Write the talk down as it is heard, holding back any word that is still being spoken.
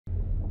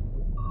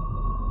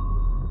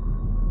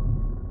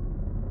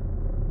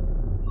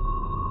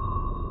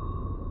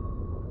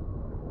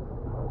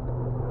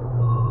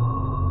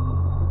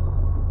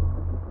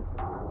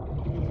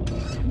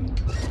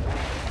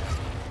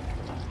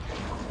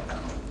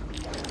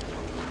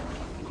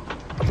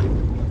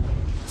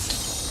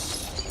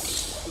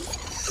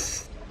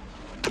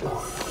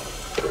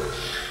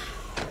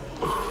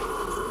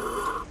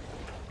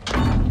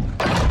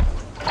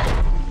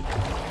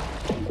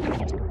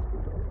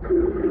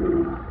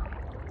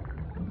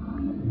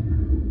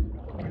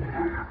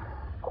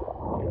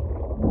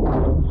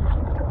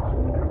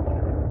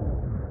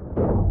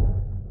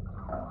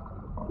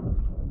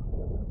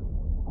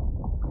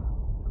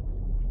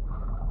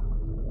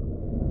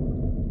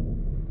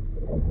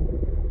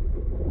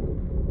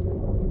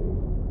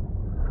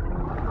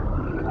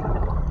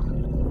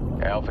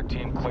Alpha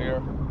team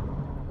clear.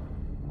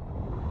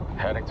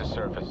 Heading to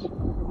surface.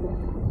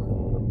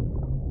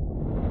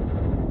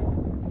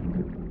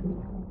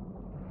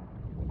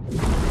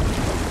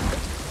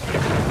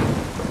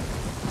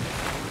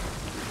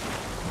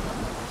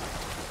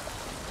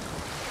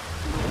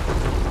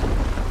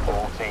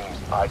 All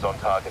teams, eyes on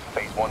target.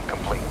 Phase 1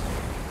 complete.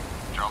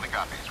 Charlie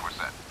copies. We're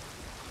set.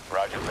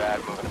 Roger that.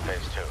 Moving to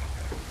phase 2.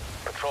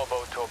 Patrol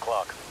boat 2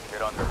 o'clock.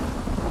 Get under.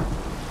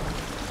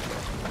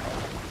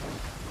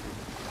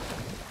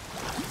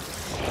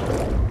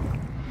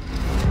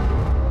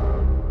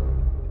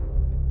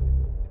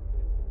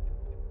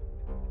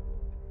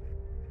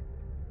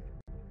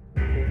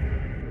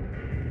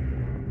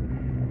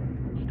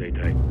 Stay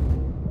tight.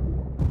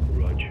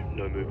 Rog,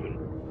 no movement.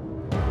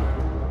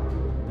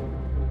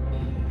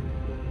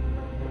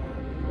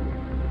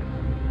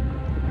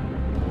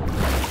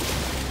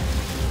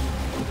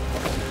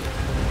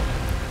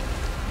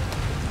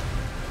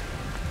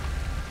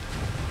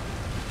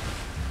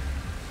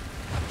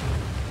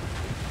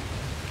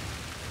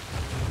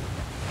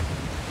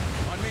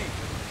 On me.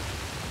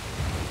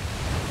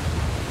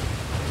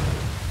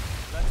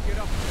 Let's get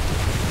up.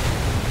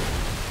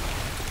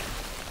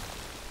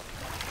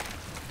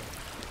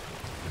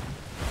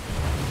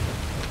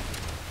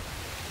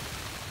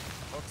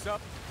 Hooks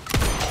up.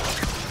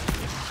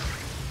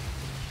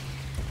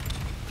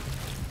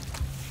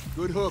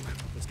 Good hook.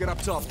 Let's get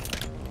up top.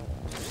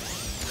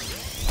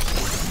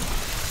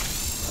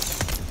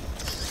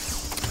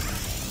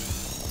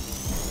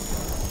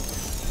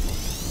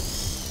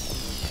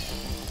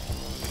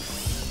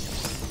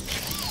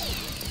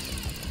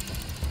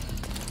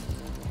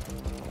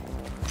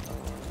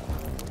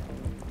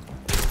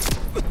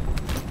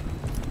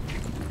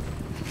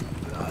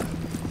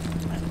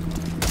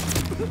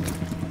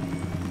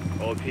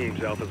 All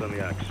teams, Alpha's on the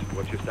axe.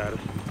 What's your status?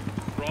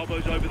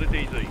 Bravo's over the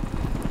DZ.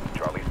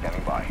 Charlie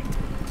standing by.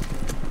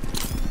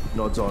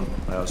 Nods on.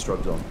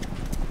 Shrugs on.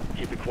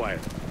 Keep it quiet.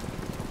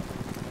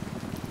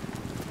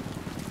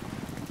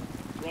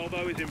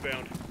 Bravo is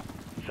inbound.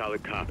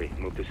 Solid copy.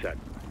 Move to set.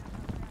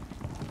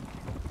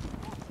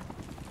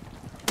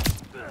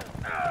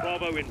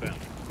 Bravo inbound.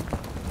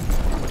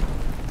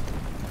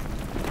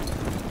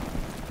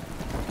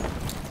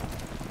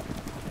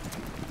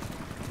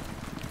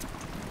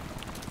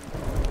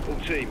 All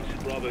teams,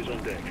 Bravo's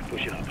on deck.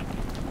 Pushing up.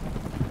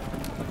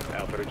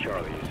 Alpha to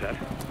Charlie, you set?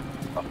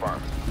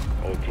 Affirm.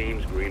 All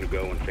teams, green to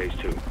go in phase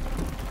 2.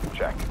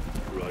 Check.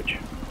 Rog.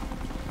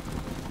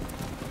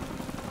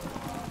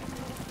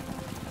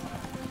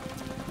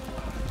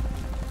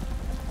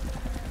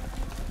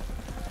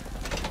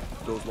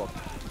 Doors locked.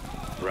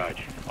 Rog,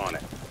 on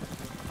it.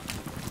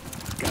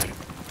 Got it.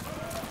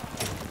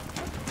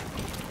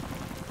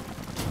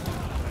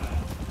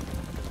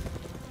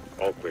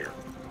 All clear.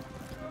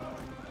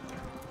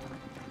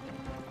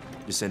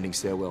 Descending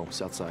stairwell,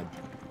 south side.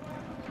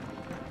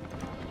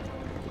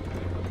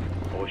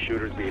 All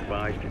shooters be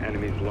advised,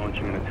 enemies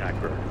launching an attack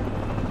bird.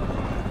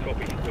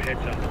 Copy, we're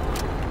heads up.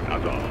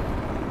 How's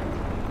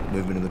off?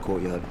 Movement in the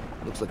courtyard.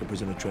 Looks like a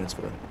prisoner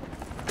transfer.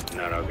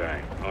 Not our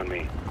guy. On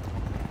me.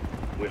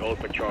 We hold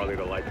for Charlie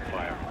to light the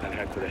fire, then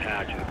head for the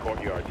hatch in the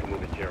courtyard to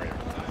move interior.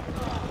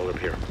 Hold up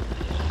here.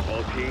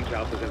 All teams,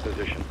 Alpha's in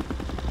position.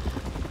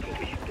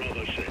 Copy,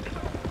 Bravo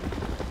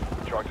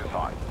set. Charge is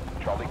high.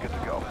 Charlie good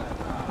to go.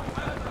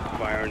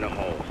 Fire in the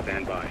hole.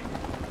 Stand by.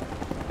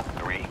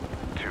 3,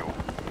 2,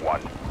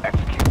 1.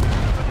 Execute.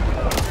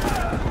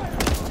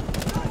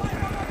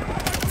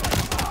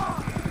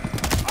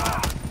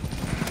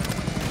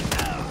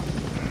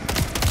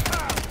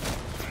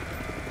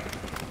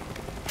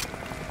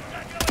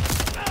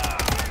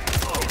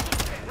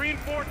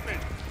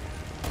 Reinforcement!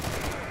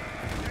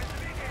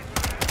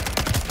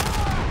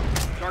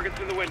 Targets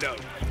in the windows.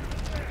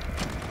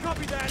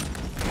 Copy that!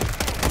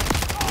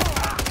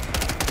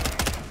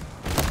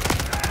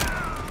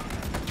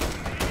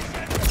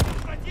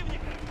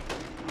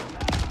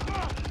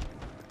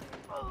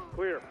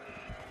 Clear.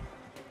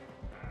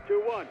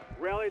 2-1.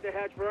 Rally at the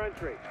hatch for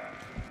entry.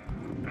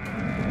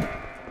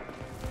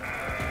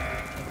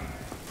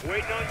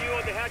 Waiting on you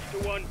on the hatch,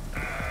 2-1.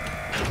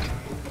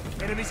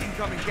 Enemies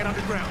incoming. Get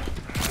underground.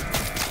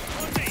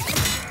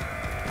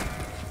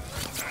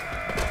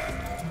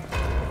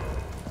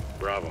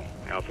 Bravo.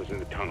 Alpha's in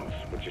the tunnels.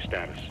 What's your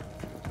status?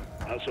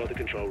 Outside the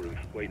control room.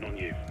 Waiting on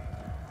you.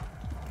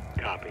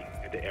 Copy.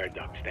 At the air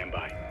duct. Stand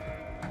by.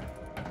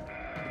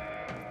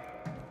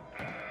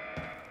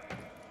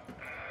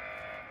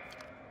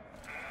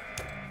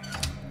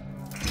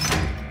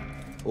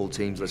 All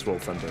teams, let's roll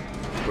thunder.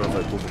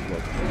 Bravo, pull the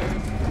plug.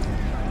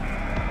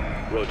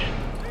 Roger.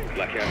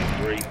 Blackout in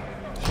 3,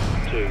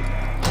 2,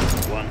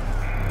 1.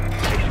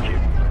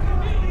 Execute.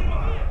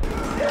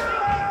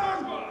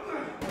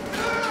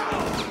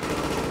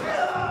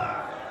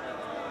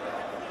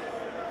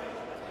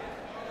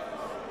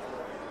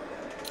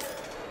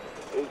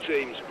 All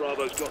teams,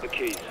 Bravo's got the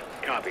keys.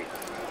 Copy.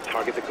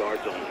 Target the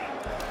guards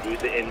only.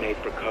 Use the inmate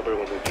for cover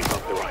when we pick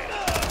up the riot.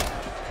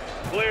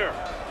 Clear.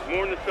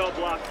 More in the cell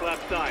block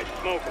left side.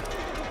 Smoke 'em.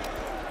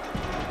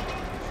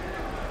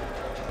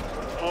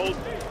 Hold.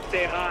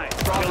 Stay high.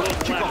 Bravo,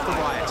 kick off the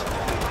riot.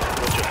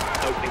 Roger.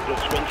 Opening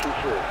blocks 1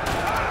 through 4.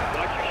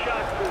 Watch your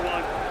shots for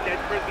 1. Dead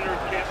prisoners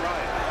can't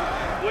riot.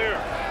 Clear.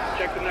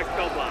 Check the next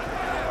cell block.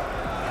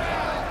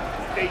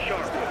 Stay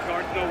sharp.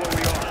 Guards know where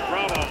we are.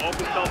 Bravo.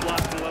 Open cell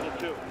blocks in level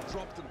 2.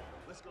 Drop them.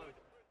 Let's go.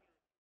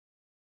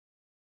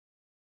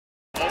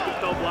 Open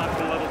cell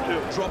blocks in level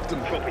 2. Drop them.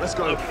 Trophy. Let's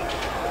go.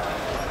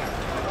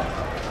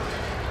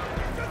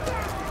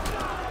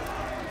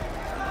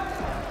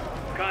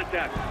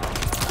 Contact.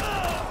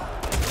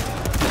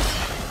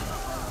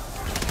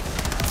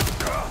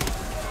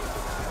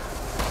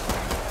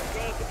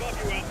 Guards above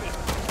you, Alpha.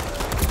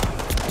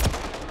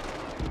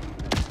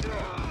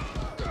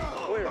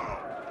 Clear.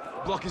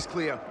 Block is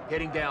clear.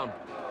 Heading down.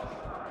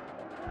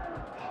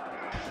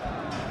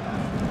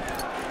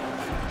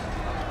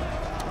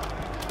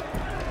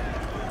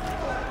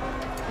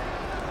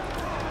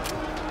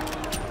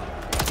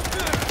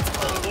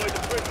 Avoid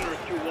the prisoners,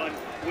 2-1.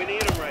 We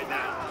need them right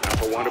now.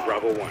 Alpha 1 to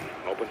Bravo 1.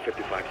 Open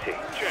 55C.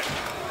 Check.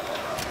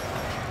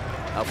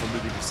 Alpha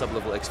moving to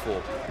sub-level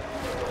X4.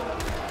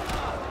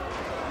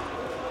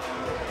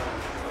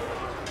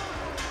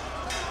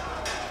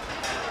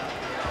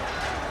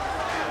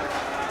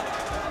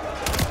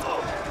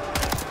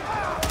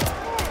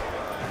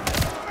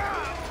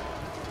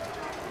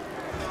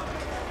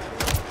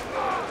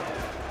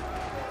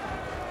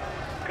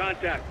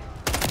 Contact.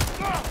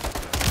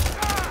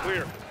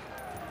 Clear.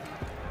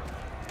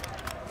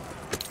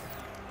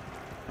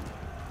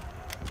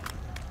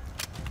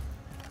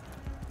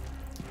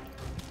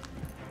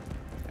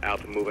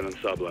 Alpha moving on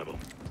sub-level.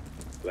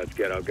 Let's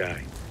get our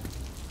guy.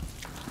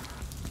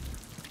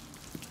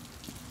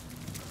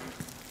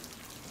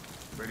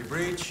 Ready,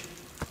 breach.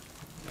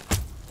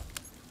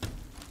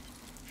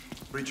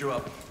 Breach you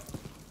up.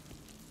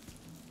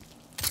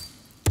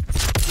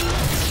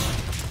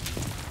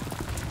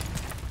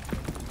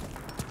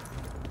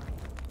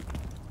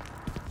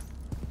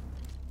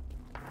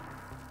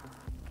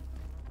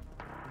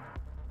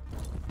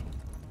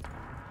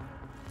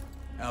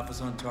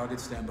 Alpha's on target,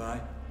 stand by.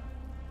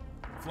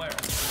 Flare.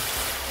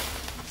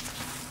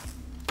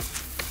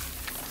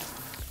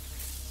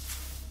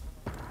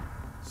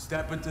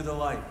 Step into the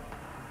light.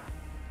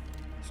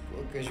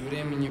 Сколько ж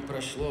времени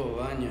прошло,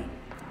 Ваня?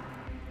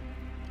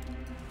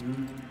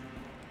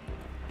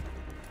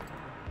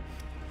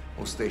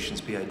 All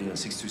stations PID on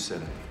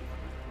 627.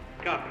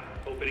 Copy.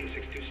 Opening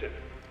 627.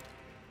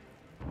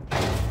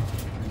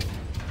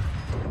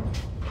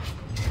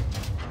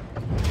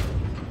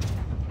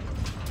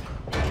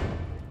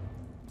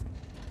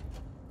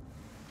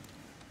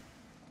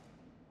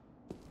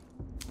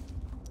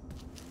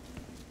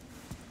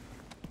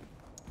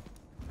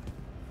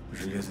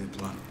 Железный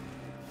план.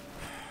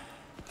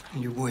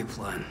 Любой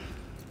план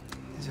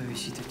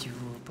зависит от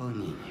его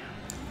выполнения.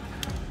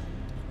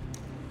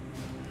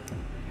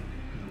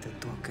 Это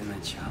только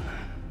начало.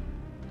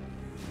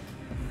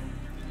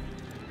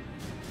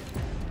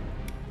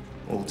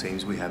 All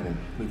teams, we have him.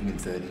 Moving in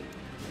 30.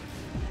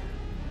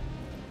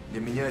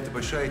 Для меня это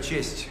большая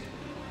честь,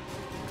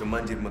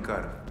 командир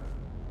Макаров.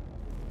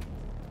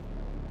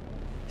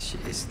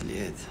 6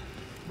 лет.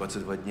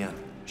 22 дня,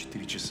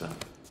 4 часа.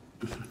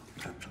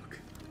 Браток.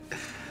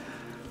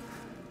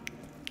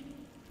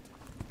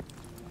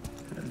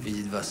 Рад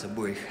видеть вас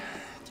обоих.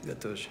 Тебя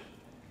тоже.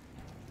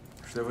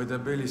 Что вы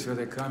добились в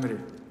этой камере?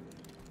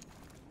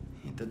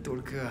 Это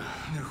только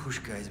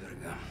верхушка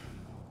айсберга.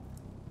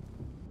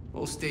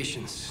 All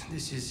stations,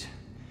 this is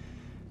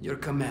your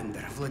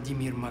commander,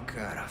 Vladimir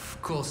Makarov.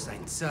 Call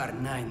sign Tsar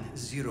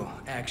 90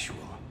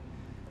 actual.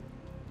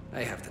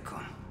 I have the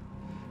con.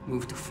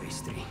 Move to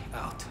phase 3.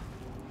 Out.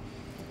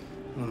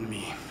 On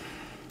me.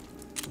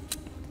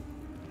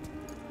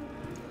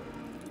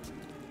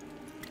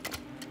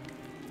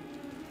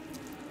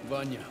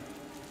 Vanya,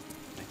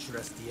 I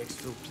trust the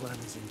exfil plan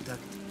is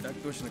intact. Так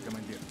точно,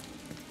 командир.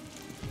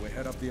 We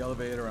head up the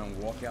elevator and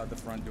walk out the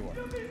front door.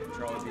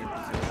 Charles be in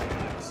position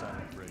on the side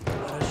of the bridge.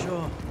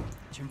 Хорошо.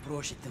 Чем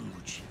проще, тем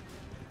лучше.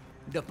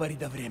 До поры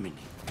до времени.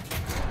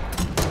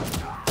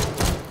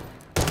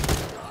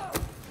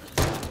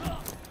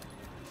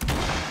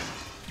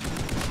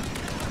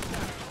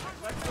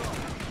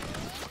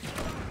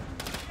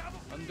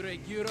 Andrei,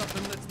 gear up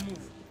and let's move.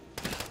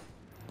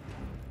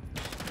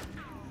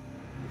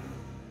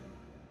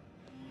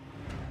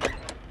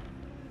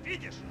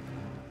 Видишь?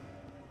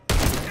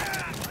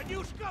 Они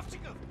у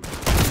шкафчиков!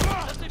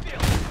 Зацепил!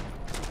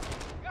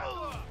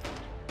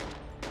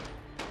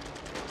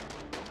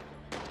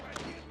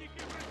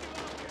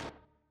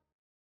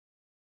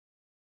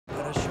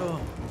 Хорошо.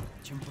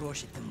 Чем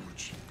проще, тем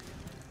лучше.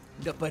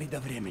 До поры до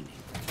времени.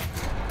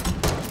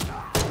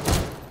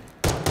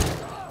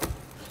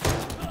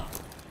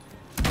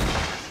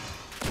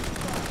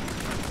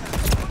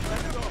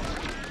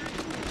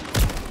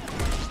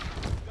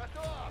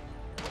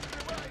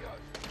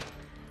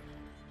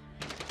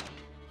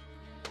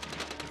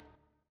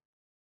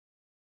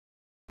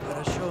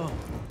 Хорошо.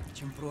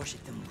 Чем проще,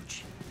 тем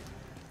лучше.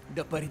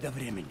 До поры до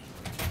времени.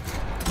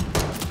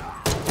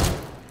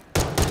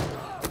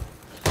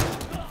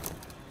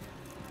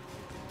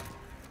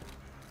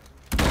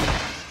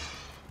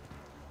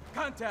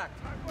 contact.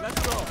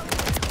 Let's go.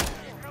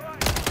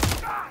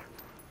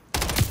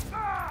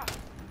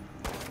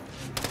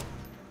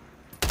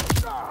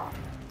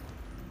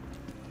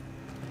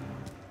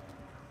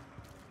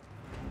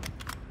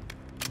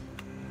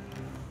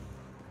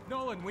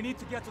 Nolan, we need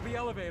to get to the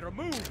elevator.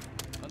 Move!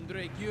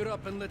 Andrei, gear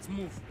up and let's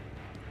move.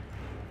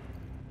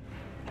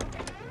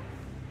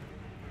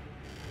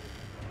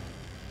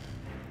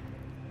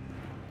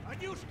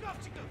 Они у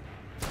шкафчиков!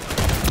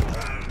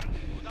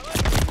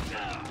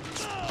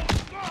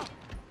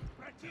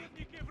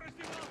 Противники в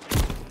раздевалке!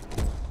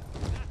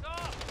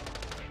 Готов!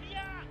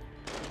 Семья!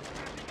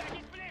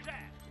 Продвигайтесь ближе!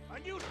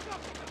 Они у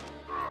шкафчиков!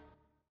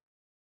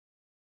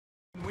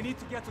 We need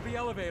to get to the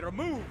elevator.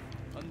 Move!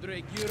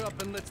 Andrei, gear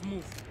up and let's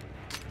move.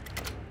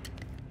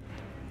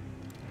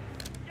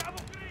 Я в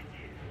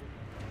укрытии!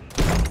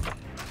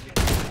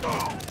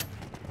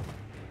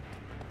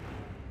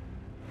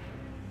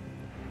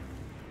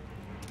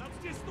 Нам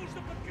здесь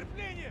нужно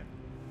подкрепление!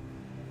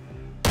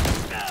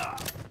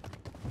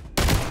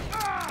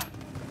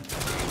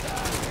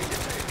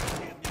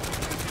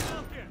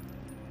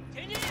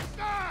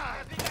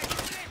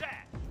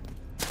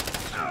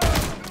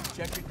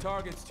 Check your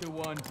targets,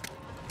 2-1.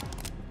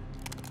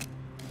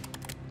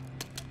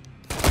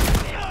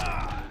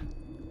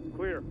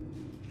 Clear.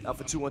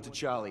 Alpha 2-1 to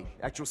Charlie.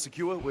 Actual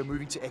secure, we're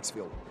moving to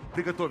Xville.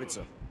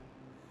 Приготовиться.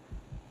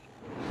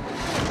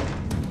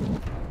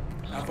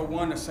 Alpha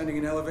 1 ascending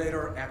an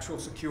elevator. Actual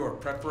secure.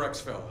 Prep for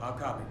exfil. How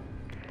copy?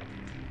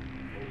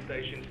 All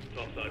stations,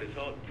 topside is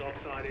hot.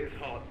 Topside is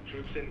hot.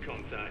 Troops in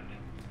contact.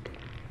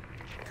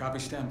 Copy,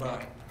 stand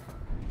by.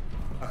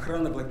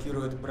 Охрана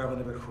блокирует право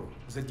наверху.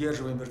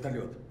 Задерживаем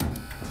вертолет.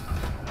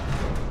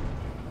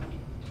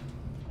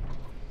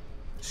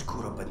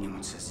 Скоро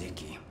поднимутся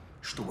зэки,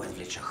 чтобы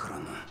отвлечь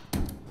охрану.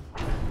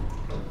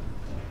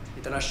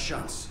 Это наш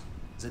шанс.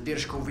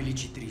 Задержка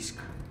увеличит риск.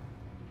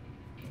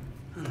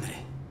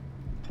 Андрей,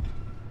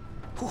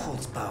 who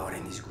holds power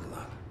in this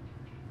gulag?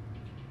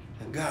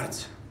 The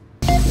guards.